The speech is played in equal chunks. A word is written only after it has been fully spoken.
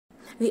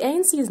The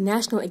ANC's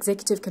National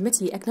Executive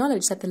Committee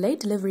acknowledged that the late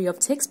delivery of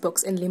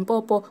textbooks in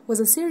Limpopo was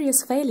a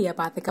serious failure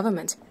by the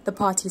government, the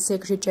party's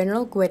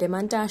Secretary-General Gwede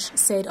Mantashe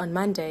said on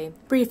Monday.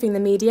 Briefing the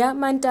media,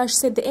 Mantashe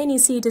said the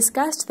NEC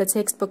discussed the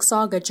textbook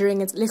saga during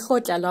its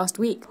Lekgotla last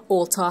week.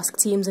 All task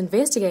teams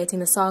investigating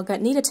the saga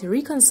needed to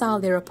reconcile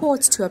their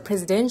reports to a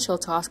presidential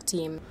task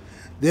team.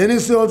 The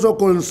NEC also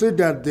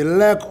considered the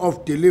lack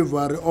of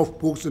delivery of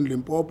books in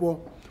Limpopo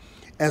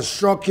as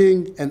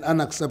shocking and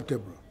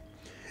unacceptable,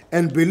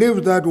 and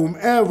believe that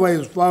whomever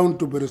is found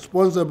to be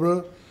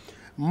responsible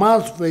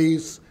must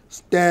face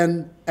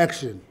stern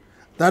action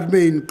that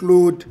may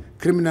include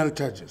criminal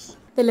charges.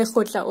 The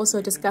Lekgotla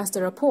also discussed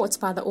the reports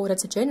by the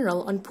Auditor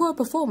General on poor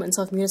performance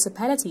of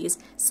municipalities,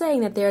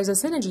 saying that there is a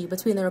synergy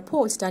between the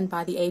reports done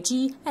by the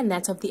AG and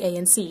that of the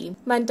ANC.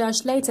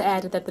 Mantashe later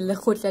added that the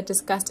Lekgotla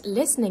discussed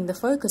lessening the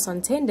focus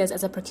on tenders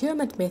as a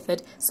procurement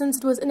method since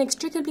it was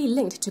inextricably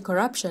linked to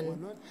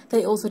corruption.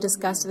 They also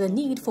discussed the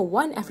need for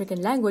one African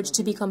language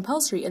to be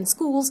compulsory in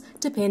schools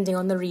depending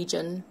on the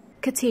region.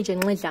 Katija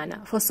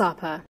Ngwedlana for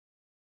SAPA.